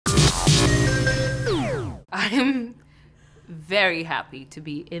I'm very happy to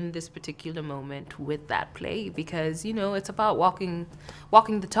be in this particular moment with that play because, you know, it's about walking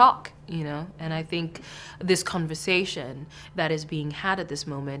the talk, you know, and I think this conversation that is being had at this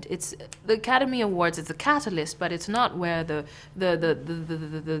moment, it's the Academy Awards, it's a catalyst, but it's not where the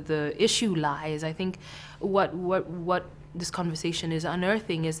issue lies. I think what this conversation is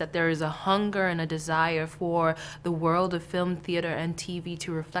unearthing is that there is a hunger and a desire for the world of film, theater, and TV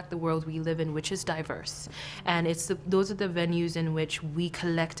to reflect the world we live in, which is diverse. And those are the venues in which we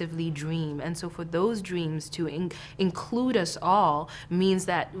collectively dream. And so for those dreams to include us all means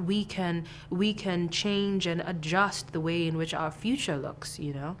that we can change and adjust the way in which our future looks,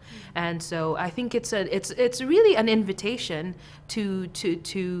 you know? And so I think it's really an invitation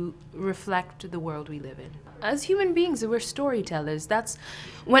to reflect the world we live in. As human beings, we're storytellers. That's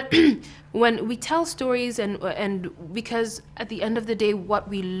when we tell stories, and because at the end of the day, what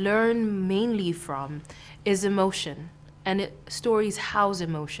we learn mainly from is emotion, and stories house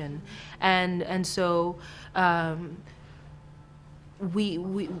emotion, and so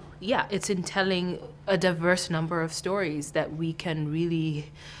it's in telling a diverse number of stories that we can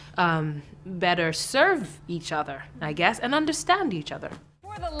really better serve each other, I guess, and understand each other.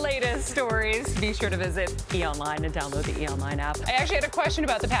 For the latest stories, be sure to visit eOnline and download the eOnline app. I actually had a question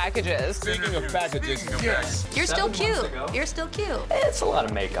about the packages. Speaking of packages, yes. You're still cute. You're still cute. It's a lot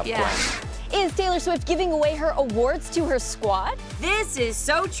of makeup, Yeah. Gwen. Is Taylor Swift giving away her awards to her squad? This is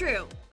so true.